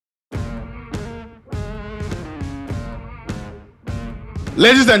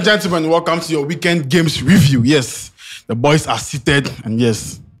Ladies and gentlemen, welcome to your weekend games review. Yes, the boys are seated, and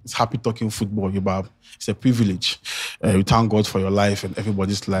yes, it's happy talking football, Yubab. It's a privilege. We thank God for your life and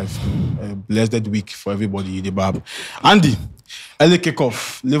everybody's life. Blessed week for everybody, Yubab. Andy, early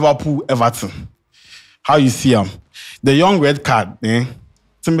kickoff, Liverpool, Everton. How you see him? The young red card,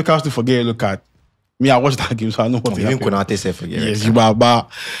 Some because to forget yellow card. Me, I watched that game, so I know what even Konate said forget. Yes, but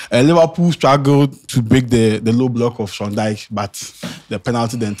Liverpool struggled to break the low block of Sean Dyche, but the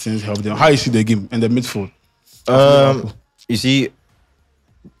penalty then things helped them. How you see the game in the midfield? You see,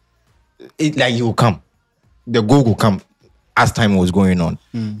 it like he will come. The goal will come as time was going on.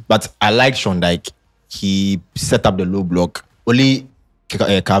 But I like Sean Dyche. He set up the low block. Only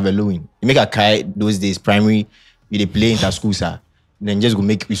Calvert-Lewin. You make a Kai those days primary. They play inter school, sir. Then just go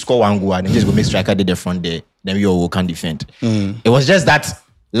make we score one goal and then just go make striker the front there. Then we all can defend. It was just that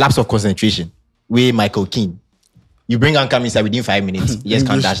lapse of concentration. With Michael Keane. You bring Ankam inside within 5 minutes. You just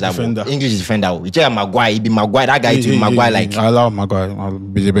can't dash that ball. English defender. You check Maguire. He be Maguire. That guy too. Maguire like. I allow Maguire. I'll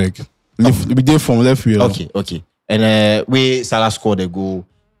be the big. Be there from left field. Okay. And we Salah scored a goal.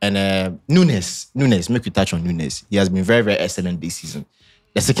 And Nunes, make we touch on Nunes. He has been very, very excellent this season.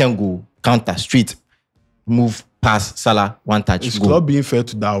 The second goal, counter, street, move, pass, Salah, one touch. Is Klopp being fair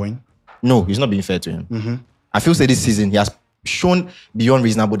to Darwin? No, he's not being fair to him. I feel say this season he has shown beyond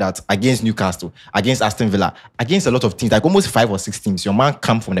reasonable that against Newcastle, against Aston Villa, against a lot of teams, like almost 5 or 6 teams, your man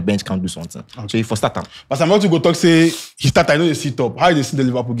come from the bench can't do something. Okay. So he for start him. But I'm about to go talk say he started. I know they sit up. How do you see the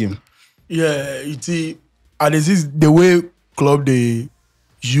Liverpool game? Yeah, it's and this is the way Klopp they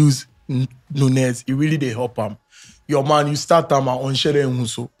use Nunes. It really they help him. Your man, you start him on Shere and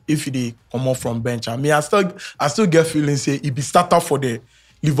Huso if they come off from bench. I mean, I still get feeling say he be starter for the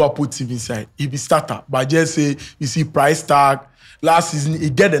Liverpool team inside. He be starter, but just say you see price tag. Last season he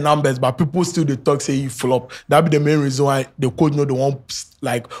get the numbers, but people still they talk say he flop. That be the main reason why the coach know they want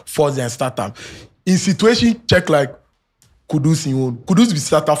like force and start him. In situation check like Kudus be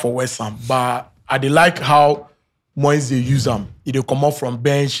starter for West Ham, but I they like how Moyes they use them. If they come off from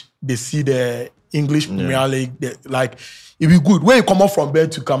bench, they see the English Premier League, like it be good. When you come off from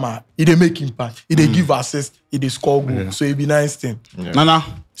bench to come out, it they make impact. It they give assist, it they score goal. So it be nice thing. Nana,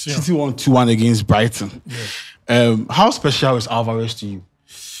 City won 2-1 against Brighton. How special is Alvarez to you?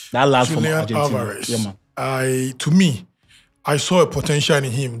 That lad from Argentina. Alvarez. Yeah, man. To me, I saw a potential in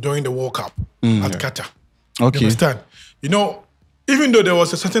him during the World Cup at Qatar. Okay. You understand? You know, even though there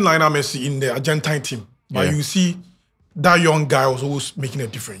was a certain Lionel Messi in the Argentine team, but you see that young guy was always making a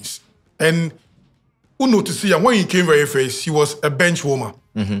difference. And who noticed him when he came very first, he was a bench warmer.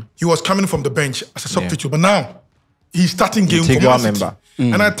 He was coming from the bench as a substitute, but now he's starting game for Man City.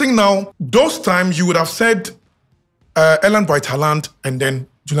 And I think now, those times you would have said Erling Braut Haaland and then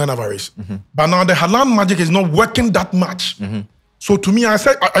Julian Alvarez. But now the Haaland magic is not working that much. So to me, I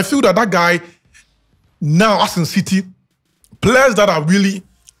feel that guy now, as in City, players that are really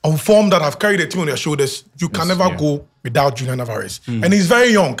on form, that have carried the team on their shoulders, you can never go without Julian Alvarez. And he's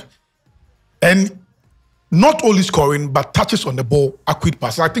very young. And not only scoring, but touches on the ball, accurate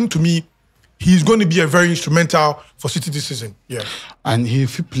pass. I think to me, he's going to be a very instrumental for City this season. Yeah. And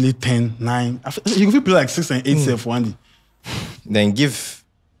if he play 10, 9, he could play like 6 and 8 for Andy. Then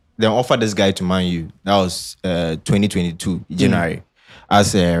offer this guy to Man U. That was 2022, January,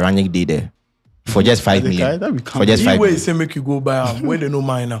 as Rangnick did there. For just 5 million. For just 5 million. Say make you go buy him when they no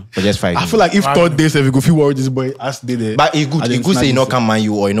mind him. For just 5 million. I feel like if third days if you go feel worry this boy as they there. But he could say he not come Man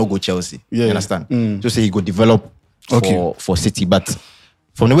U or he not go Chelsea. You understand? Just say he go develop for City. But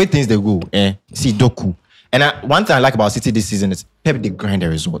from the way things they go, see Doku. And one thing I like about City this season is Pep they grind the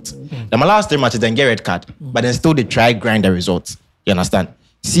results. The last 3 matches then get red card, but then still they try grind the results. You understand?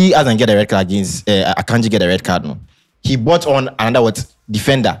 See as I get a red card against Akanji get a red card no. He brought on another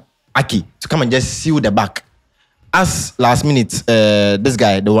defender. Aki to come and just seal the back. As last minute, this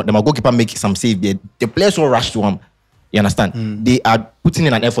guy, the goalkeeper make some save. The players will rush to him. You understand? They are putting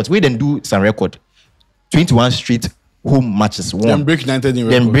in an effort. We then do some record. 21 straight home matches. Then break 19 in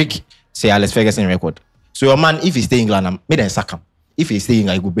record. Then break, say, Alex Ferguson record. So your man, if he stay in England, make them sack him. If he stay in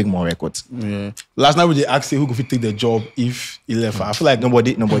England, he will break more records. Yeah. Last night we they asked who could take the job if he left. I feel like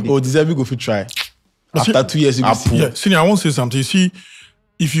nobody. Oh, deserve go fit try. After 2 years, you will see. Yeah, Senior, I want to say something. You see,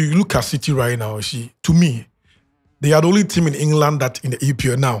 if you look at City right now, to me, they are the only team in England that in the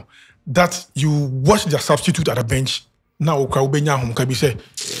EPL now that you watch their substitute at the bench. Now,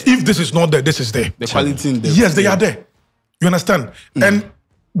 if this is not there, this is there. The quality in there. Yes, they are there. You understand? And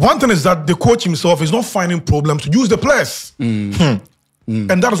one thing is that the coach himself is not finding problems to use the players. And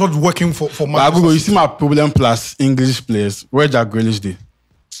that is what's working for Manchester. You see my problem plus English players. Where Jack Grealish did?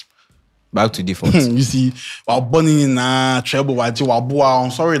 Back to default. You see, while burning in treble,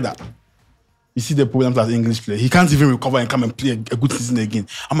 I'm sorry that. You see the problems as English player. He can't even recover and come and play a good season again.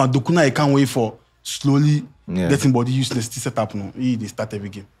 I'm a Dokuna, he can't wait for slowly getting body used to the setup. No, they start every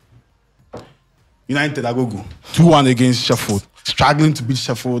game. United, I go 2-1 against Sheffield. Struggling to beat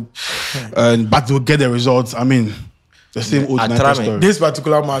Sheffield, but they'll get the results. I mean, the same old United story. This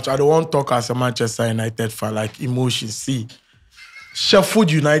particular match, I don't want to talk as a Manchester United fan, like emotions. See,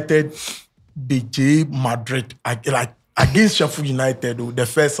 Sheffield United, BJ Madrid, like against Sheffield United, the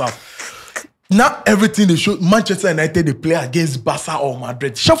first half. Not everything they show, Manchester United, they play against Barca or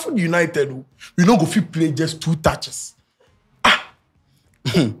Madrid. Sheffield United, we don't go fit play just 2 touches.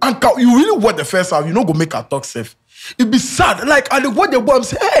 And you really want the first half, you don't go make a talk safe. It be sad. Like, and what the bomb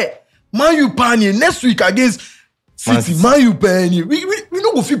say, hey, Man U panic next week against City, Man U panic. We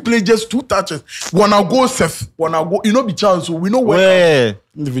don't go fit play just 2 touches. Wanna go safe, wanna go, you know, be chance, so we know where.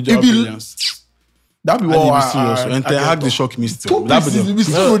 Individual brilliance. That be what serious. And Ten Hag, they shock me still. That be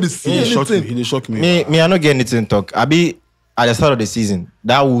He shock me. Me, I not get anything to talk. I be at the start of the season.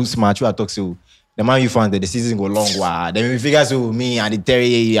 That was match I talk so. The Man U fans the season go long while. Then we figure so me and the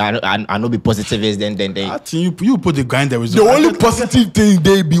Terry I know be positive is then. I think you put the grind there. The only positive thing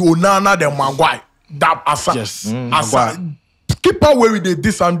they be Onana the Maguire. That Asa. Yes. Asa. Keep away with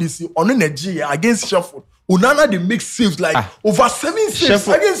this and this on energy against Sheffield. Onana they make saves like over 7 saves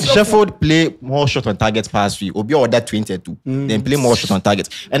against Sheffield play more shot on target pass free. Obi or that 22. Then play more shot on target.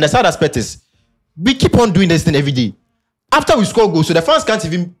 And the sad aspect is we keep on doing this thing every day. After we score goals, so the fans can't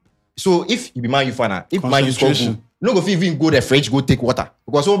even. So if you be Man U fan, if Man U score goal, you no go even go the fridge, go take water.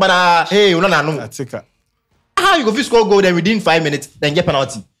 Because so but hey, you know. How you go fit score goal then within 5 minutes, then get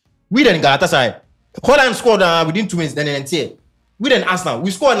penalty. We then Galatasaray. Holland scored within 2 minutes, then we then Arsenal.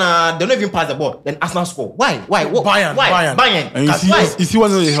 We score and they don't even pass the ball. Then Arsenal score. Why? Bayern. And you see what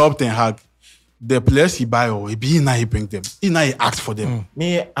really helped Ten Hag? The players he buy or he now he bring them. He now he ask for them.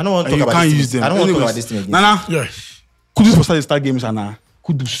 Me, I don't want to talk about can't this. use them. I don't want to talk about this thing again. Nana. Yeah. Kudus for start games and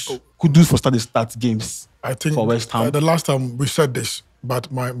Kudus for start games. I think for West Ham. The last time we said this,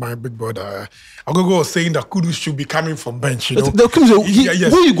 but my big brother, Agogo was saying that Kudus should be coming from bench. You know,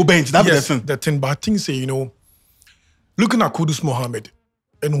 where you go bench? That yes, the thing. But I think say looking at Kudus Mohammed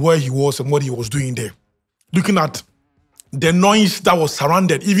and where he was and what he was doing there, looking at the noise that was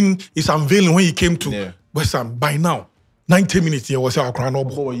surrounded, even his unveiling when he came to West Ham. By now, 90 minutes he was out crying.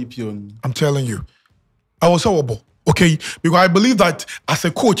 I'm telling you, I was horrible. Okay, because I believe that as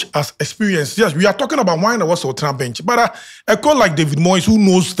a coach, as experience, yes, we are talking about why I was on bench, but a coach like David Moyes, who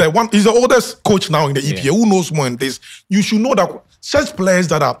knows that he's the oldest coach now in the EPL, who knows more in this. You should know that such players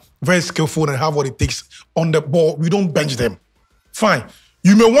that are very skillful and have what it takes on the ball, we don't bench them. Fine,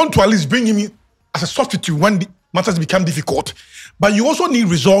 you may want to at least bring him in as a substitute when the matters become difficult, but you also need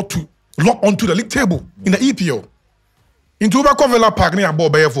result to lock onto the league table in the EPL. Into Villa Park near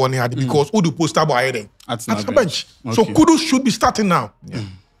Bob for because who do poster by then? That's a bench. Okay. So Kudus should be starting now. Yeah.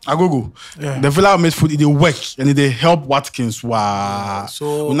 Agogo. Yeah. The Villa midfield they work and they help Watkins. Wow.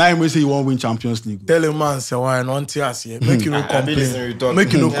 So now you say you won't win Champions League. Tell him man say why not here. Make you no complain.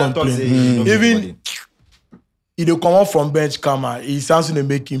 Make you no complain. Even if they come out from bench, he sounds to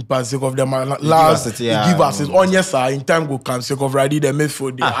make impact of them last give us his on yes sir in time go come sake of ready the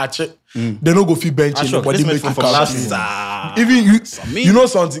midfield they no go fit bench anybody make you come. Even you know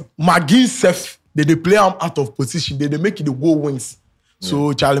something, McGinn self they play him out of position, they make it the goal wins.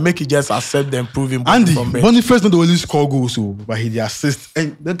 So Charlie make it just accept them, prove him. Andy, Boniface not only score goals, but he assist.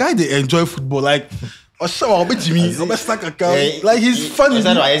 And the guy they enjoy football like like he's funny.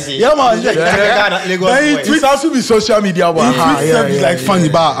 Yeah man. He also be social media. He's like funny,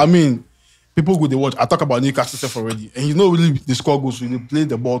 but I mean people go they watch. I talk about Newcastle stuff already, and he's not really the score goals. So they play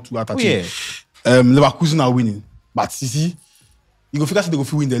the ball to attacking. Leverkusen are winning, but you see. You go figure they go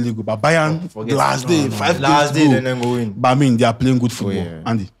win the league, but Bayern last day, 5 last day, then go win. But I mean, they are playing good football.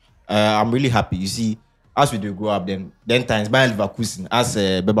 Andy, I'm really happy. You see, as we do grow up, then times Bayern Leverkusen, as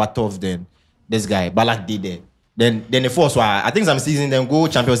Bebatov, then this guy Balak did there. Then the first one, I think some season then go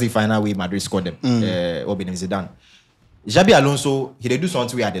Champions League final with Madrid scored them. Obi Zidane. Xabi Alonso, he did do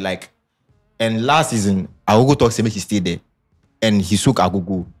something we had like. And last season, Agogo talks to make he stay there, and he took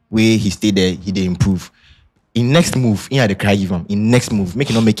Agogo where he stayed there, he did improve. In next move, he had to cry give him. In next move, make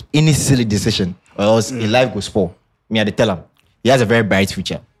him not make any silly decision, or else his life goes spoil. Me had to tell him he has a very bright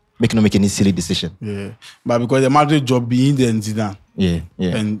future. Make him not make any silly decision. Yeah, but because the Madrid job being there in Zidane. Yeah.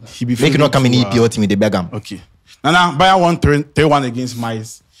 And he be make him not come in EPL team with the Begam. Okay. Now Bayern won 3-1 against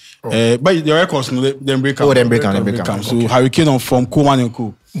Mainz. But the records then break out. Then break out. So Harry Kane on form, Koeman and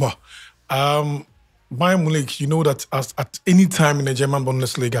Co. But Bayern Munich, you know that at any time in the German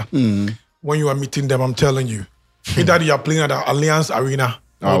Bundesliga, when you are meeting them, I'm telling you, either you are playing at the Allianz Arena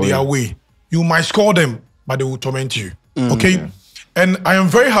or they are away, you might score them, but they will torment you. Okay? Yeah. And I am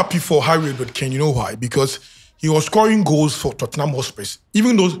very happy for Harry Edward Kane. You know why? Because he was scoring goals for Tottenham Hotspur,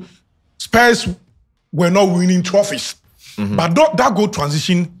 even though Spurs were not winning trophies. But that goal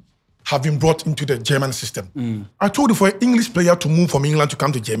transition have been brought into the German system. I told you, for an English player to move from England to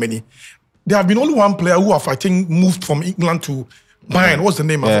come to Germany, there have been only one player who have, I think, moved from England to Bayern. What's the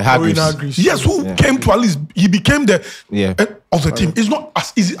name? Yes, who came to at least, he became the of the team. It's not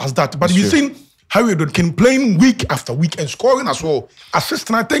as easy as that. But you've seen Harry Edward Kane playing week after week and scoring as well.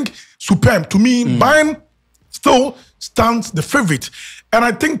 Assisting, I think, superb. To me, Bayern still stands the favorite. And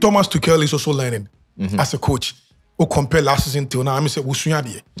I think Thomas Tuchel is also learning as a coach. Or compare last season till now, I mean,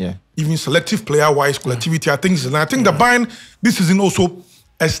 even selective player-wise, collectivity, I think the Bayern this season also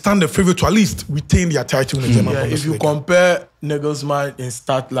stand the favorite to at least retain their title in the German Bundesliga. If you compare Nagelsmann in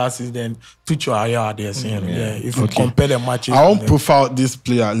start last season, Tuchel are there. If you compare the matches, I won't profile this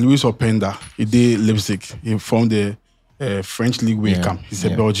player, Luis Openda. He did Leipzig. He from the French league where he come. He's a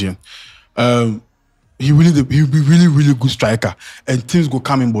Belgian. He'll be really good striker. And teams go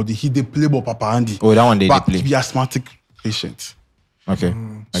come in body. He did play ball Papa Andy. Oh, that one they play. He be asthmatic patient. Okay.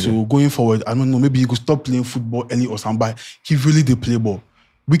 So going forward, I don't know, maybe he could stop playing football early or something. He really did play ball.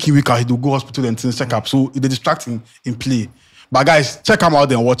 Week in, week out, he do go hospital and things check up. So they distract him in play. But guys, check him out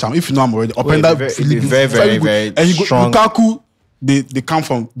there and watch him. If you know him already, Openda very and he go, strong. Lukaku, they come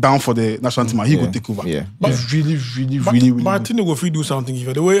from down for the national team. He go take over. But really. But I think they will do something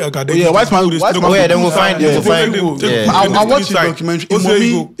even the way I got. White man. Then we'll find. I watch the documentary.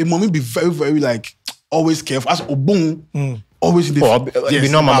 It mommy be very like always careful. As Obong, always in the. You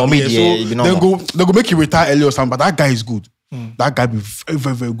know my mommy. They go make you retire early or something. But that guy is good. That guy be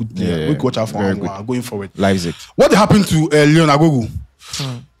very good player. We watch out for him going forward. Leipzig. What happened to Leon Agogo?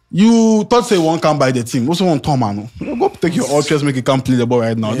 You thought say one can buy the team. Also want Tom, man. Go take your options, make it come play the ball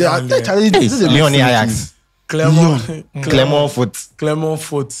right now. This is Leon Ajax. Clermont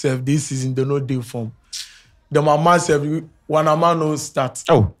Foot this season they no deal form. The mama said one man no start.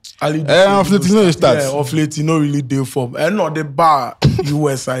 Of late no start. Of late no really deal form. And not the bar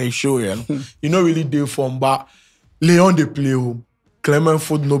USA show you know really deal form, but Leon they play home. Clermont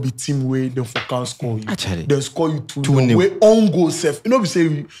Foot no be team way they can score you. Actually, they score you 2-0. Way on goal safe. You know we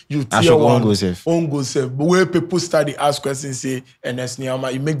say you tier one on goal safe. But where people start to ask questions, say NS Niama,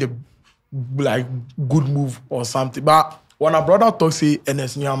 you make the like good move or something. But when a brother talks say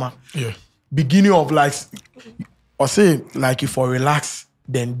NS Niama, beginning of like or say like if I relax,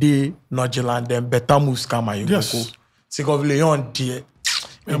 then they nonchalant, then better moves come and you go. Think of Leon there.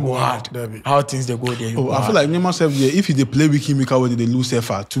 It go hard. How things they go there. I feel like Neymar self there. If they play with him, they lose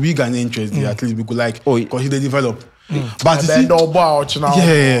effort. To be Ghanaian interest, at least we could like because they develop. But you see,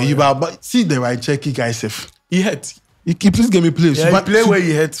 but see the right check guy self. He hit. He please get me play. Yeah, he play where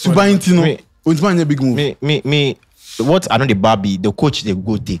he hit. Subahintino. It's a big move. Me. What I know the Barbie, the coach they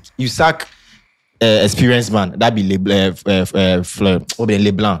go take. You sack experienced man. That be Leblanc.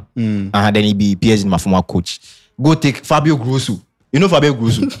 And then he be PSG my former coach. Go take Fabio Grosso. You know Fabio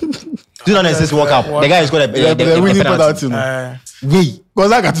Grosso? 2006 World Cup. The guy is got a winning penalty. Wait. Because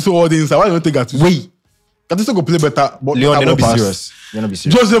that Gattuso all the inside. Why don't you take Gattuso? Wait. Gattuso go play better. But Leon, they not be serious.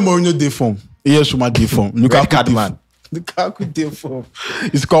 Jose Mourinho day form. Yes, Shuma day form. Lukaku man. Lukaku day form.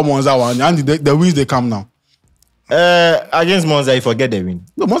 It's called Monza one. And the wins they come now. Against Monza, you forget the win.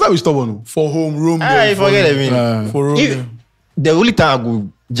 No, Monza will stubborn. For home, Rome. You forget the win. For Rome. The only time I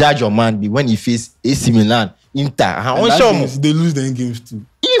go judge your man be when he face AC Milan. Inter, they lose their games too.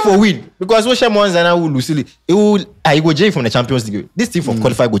 Even for win, because what Monza now will lose. He go J from the Champions League. This team for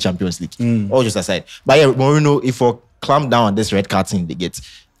qualify go Champions League. All just aside. But yeah, Mourinho, if for clamp down on this red card thing they get,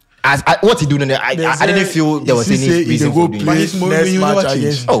 what he doing? I didn't feel there was any reason for doing. But his next match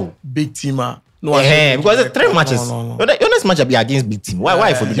against big team. Because the 3 matches. Your next match will be against big team.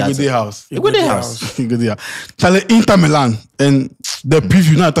 Why for that? You go their house. Charlie, Inter Milan and the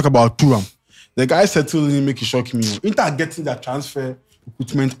preview. Now I talk about Thuram. The guy said to really make it shock me. Inter getting their transfer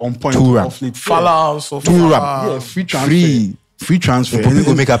equipment on point. Thuram. Yeah, free transfer. Free transfer.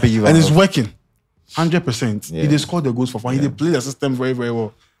 People make up and it's working. 100%. He scored the goals for fun. He play the system very, very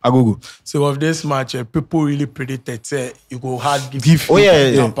well. Agogo. So of this match, people really predicted you go hard give.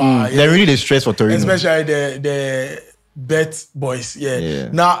 They're really stressed for Torino. Especially the bet boys.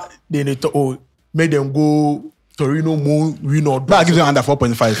 Now they need to make them go Torino more win or but I give them under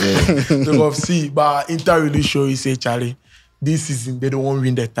 4.5. But Inter really show you say Charlie, this season they don't want to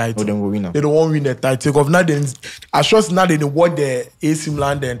win the title. They don't want to win the title. Now they watch the AC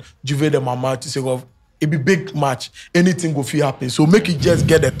Milan and Juve the Mama to say it be big match. Anything go feel happen. So make you just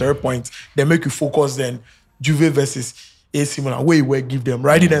get the 3 point, then make you focus then Juve versus AC Milan. Where you will give them.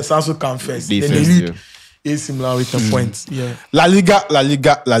 Right then Sanso come first. Then they lead AC Milan with 10 points. Yeah. La Liga.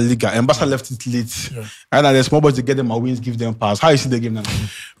 And Barca left it late. Yeah. And the small boys to get them a wins, give them pass. How you see the game now?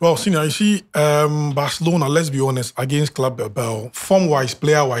 Well, Senior, you see Barcelona, let's be honest, against Club Bilbao, form-wise,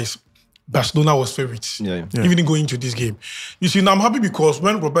 player-wise, Barcelona was favorites. Even going into this game. You see, now I'm happy because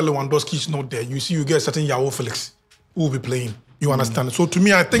when Robert Lewandowski is not there, you see you get a certain João Felix who will be playing. You understand? So to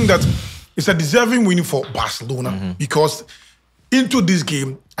me, I think that it's a deserving win for Barcelona because into this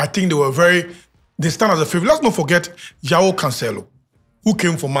game, I think they stand as a favorite. Let's not forget João Cancelo, who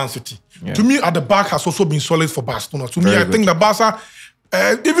came from Man City. Yeah. To me, at the back has also been solid for Barcelona. To me, I think that Barca,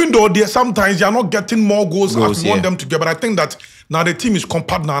 even though sometimes they are not getting more goals as we want them to get, but I think that now the team is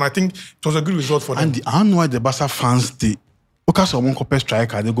compact now, and I think it was a good result for them. And I don't know why the Barca fans, because of one compare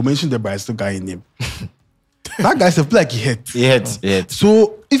striker, they go mention the Brazil guy in him. That guy feel like he hit. He hit.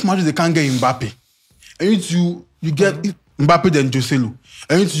 So if Madrid they can't get Mbappe, and you get Mbappe then Joselu,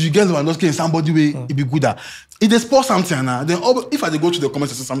 and you get Lewandowski and somebody will be good at. If they sport something now, then if I go to the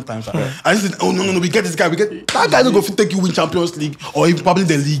comments sometimes, I say, oh no, we get this guy, that guy don't go take you win Champions League or even probably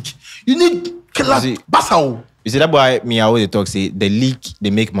the league. You need killer Barca. You see that why me I always talk say the league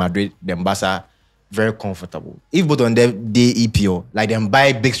they make Madrid them Barca very comfortable. If both on them they EPO, like them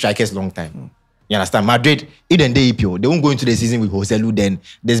buy big strikers long time. You understand? Madrid, even they EPO, they won't go into the season with Joselu then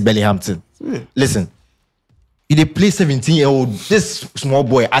this Bellingham. Listen, if they play 17-year-old, this small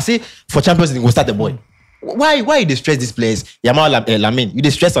boy, I say for Champions League, we'll start the boy. Why you stress these players? Yamal Lamine,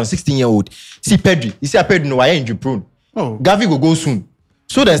 you stress on 16-year-old. See Pedri, you see Pedri no, I ain't injury prone. Gavi will go soon.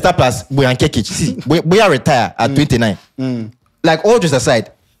 So the start plus Boyan Kekic. See, Boyan retire at 29. Like all just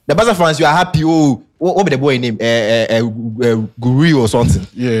aside, the Barca fans, you are happy. What be the boy name? Guru or something.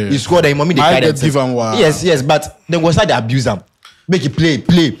 Yeah. He scored and mommy they carry them. Yes, but then go start the abuse them. Make it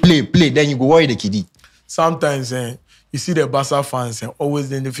play. Then you go worry the kiddie. Sometimes you see the Barca fans always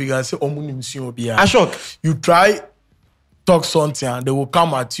then they figure say I shock. You try talk something and they will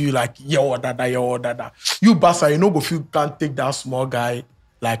come at you like yo dada. You Barca, you know go feel can't take that small guy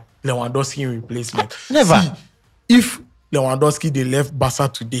like Lewandowski in replacement. Never. See, if Lewandowski they left Barca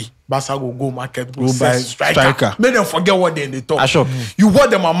today, Barca go market go buy striker. Make them forget what they talk. I shock. You watch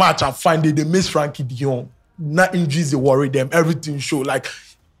them a match and find they miss Frankie de Jong. Not injuries they worry them. Everything show like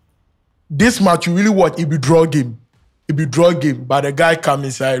this match you really watch it be draw game. But the guy come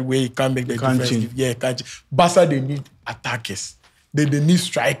inside where he can't make the difference. Yeah, can't. Barca they need attackers. They need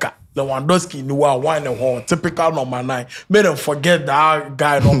striker. Lewandowski no one and one typical number 9. Make them forget that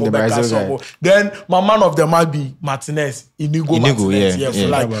guy no guy. Then my man of the might be Martinez. Inigo Martinez. Yeah. So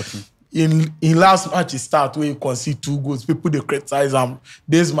like in last match he start where he concede 2 goals. People they criticize him.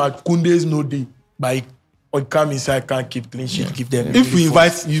 This match Koundé's no day, but he come inside can't keep clean sheet. Give them. If we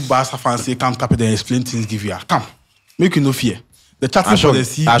invite you Barca fans, say come tap it and explain things, give you come. Make you no fear. The chatting for the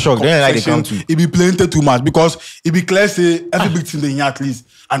sea. It be playing too much because it be clear say every big team they at least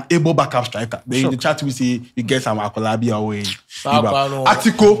an able backup striker. Then in the chat we say you get some Akolabi away.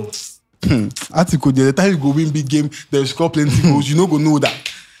 Atiko, the time you go win big game, they score plenty goals. You no go know that.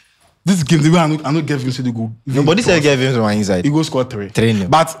 This game, the way I not give him to the goal. Nobody said give him one inside. He go score 3.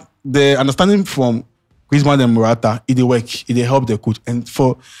 But the understanding from Griezmann and Morata, it work. It help the coach. And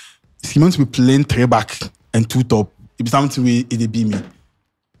for Simon to be playing 3 back and 2 top, it be something where it be me.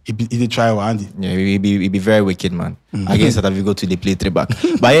 He try Andy. Yeah, he be very wicked, man. Against that, we go to the play 3 back.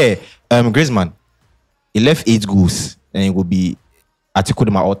 But yeah, Griezmann, he left 8 goals, and he will be Atiko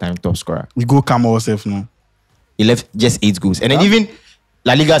my all-time top scorer. We go come ourselves now. He left just 8 goals, and then even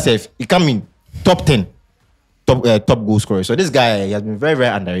La Liga self, he come in top 10, top goal scorer. So this guy he has been very,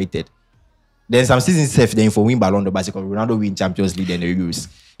 very underrated. Then some seasons self, then for win Ballon d'Or, basically Ronaldo win Champions League and the Euros.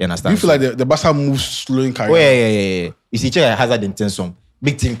 You understand? You feel like the Barca moves slow in career? Oh yeah. You see, check Hazard intention.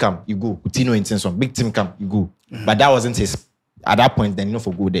 Big team come, you go. Coutinho intention. Big team come, you go. But that wasn't his. At that point, then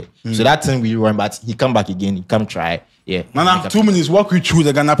for go there. So that thing we run, but he come back again. He come try. Yeah. Nana, 2 minutes. Walk you through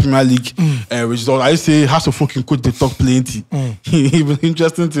the Ghana Premier League result. I say has to fucking coach the talk plenty.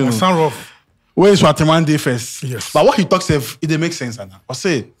 Interesting thing. Sound rough. Where is Swatiman Day first? Yes. But what he talks of, it makes sense, Anna. I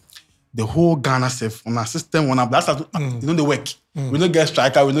say the whole Ghana self on our system, you know the work. We don't get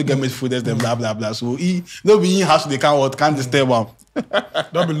striker, we don't get midfielders, then blah blah blah. So he has to they can't disturb him.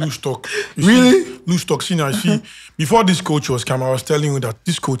 That be loose talk. Really? Loose talk. See, before this coach was coming, I was telling you that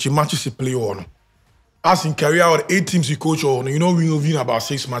this coach he matches a play on. As in career out 8 teams he coach on, we win about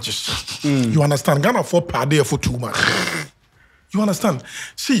 6 matches. You understand? Ghana 4 per day for 2 matches. You understand?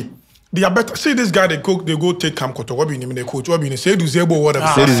 See, They are better. See this guy, they go take Cam Koto. What be name the coach? What be name? Say do Zebo whatever.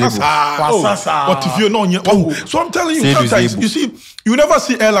 But if you're not, so I'm telling you, sometimes you see, you never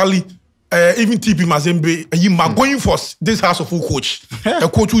see El Ali, even TP Mazembe, you are going for this house of full coach, a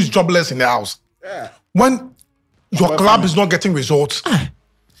coach who is jobless in the house. When your club is not getting results,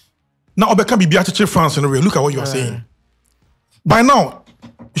 now Obeka be Beatrice France in a way. Look at what you are saying. By now,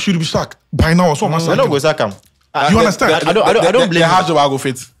 you should be sacked. By now, so much. I don't go sack him. You understand? I don't blame him. How do I go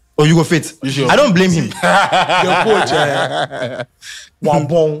fit? Oh, you go fit. Sure? I don't blame him. The coach,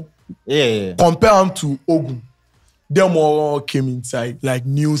 Wambong, compare him to Ogun. Them all came inside, like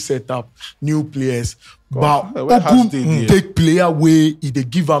new setup, new players. But Ogun take player way, they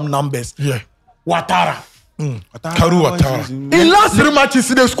give them numbers. Yeah. Watara. Karu Watara. In last 3 matches,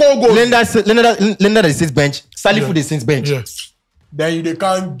 they score goals. Linda the sits bench. Salifu the sits bench. Yeah. Then they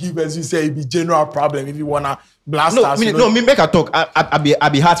can't give, as you say, it be general problem if you wanna blast us. No, me make a talk. I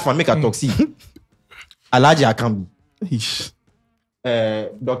be hard fan. Make a talk. See, Alaji Akambi,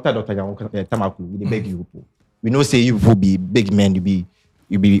 Doctor Tamaku, we beg you. We know say you will be big men.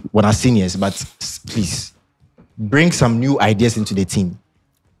 You be one of seniors, but please bring some new ideas into the team.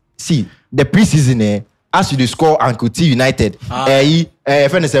 See the preseason. As you score Uncle T United,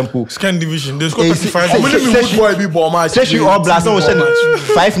 example. Scan division, they score 35. Say you all blast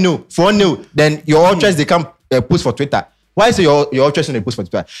 5-0, 4-0. Then your all choice they come post for Twitter. Why say your all choice they post for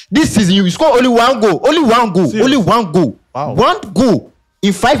Twitter? This season you score only one goal, only one goal. Wow. One goal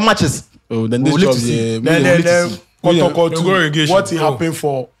in 5 matches. Oh, then this job, then what happened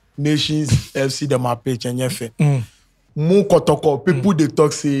for Nations FC the Mapage and Yefe. More Kotoko people they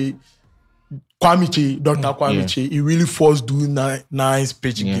talk say. Kwamiche, Dr. Kwamiche, he really forced doing nice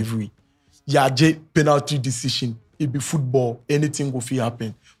pitch delivery. Yeah, penalty decision. It be football, anything will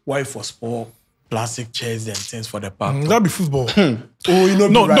happen. Why for sport, plastic chairs and things for the park? That be football. Oh, you know,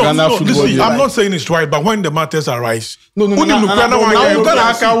 no. Listen, I'm not saying it's right, but when the matters arise, when you're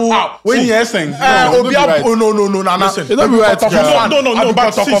saying, you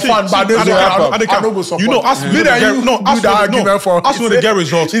know, ask me the get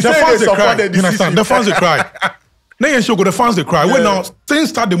results. The fans they cry. You understand? The fans they cry. The fans they cry. When now things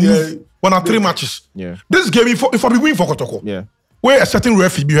start to move. When are 3 matches. This game, if I be winning for Kotoko. Where a certain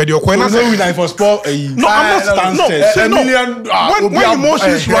referee be ready, when for sport, when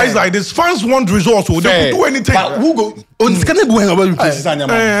emotions rise like this, fans want results, so they could do anything. Who go?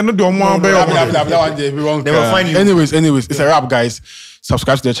 Anyways, it's a wrap, guys.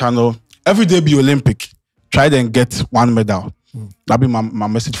 Subscribe to the channel. Every day be Olympic. Try and get 1 medal. That'll be my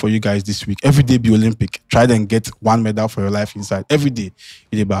message for you guys this week. Every day be Olympic. Try and get 1 medal for your life inside. Every day.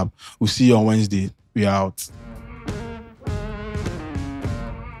 We'll see you on Wednesday. We are out.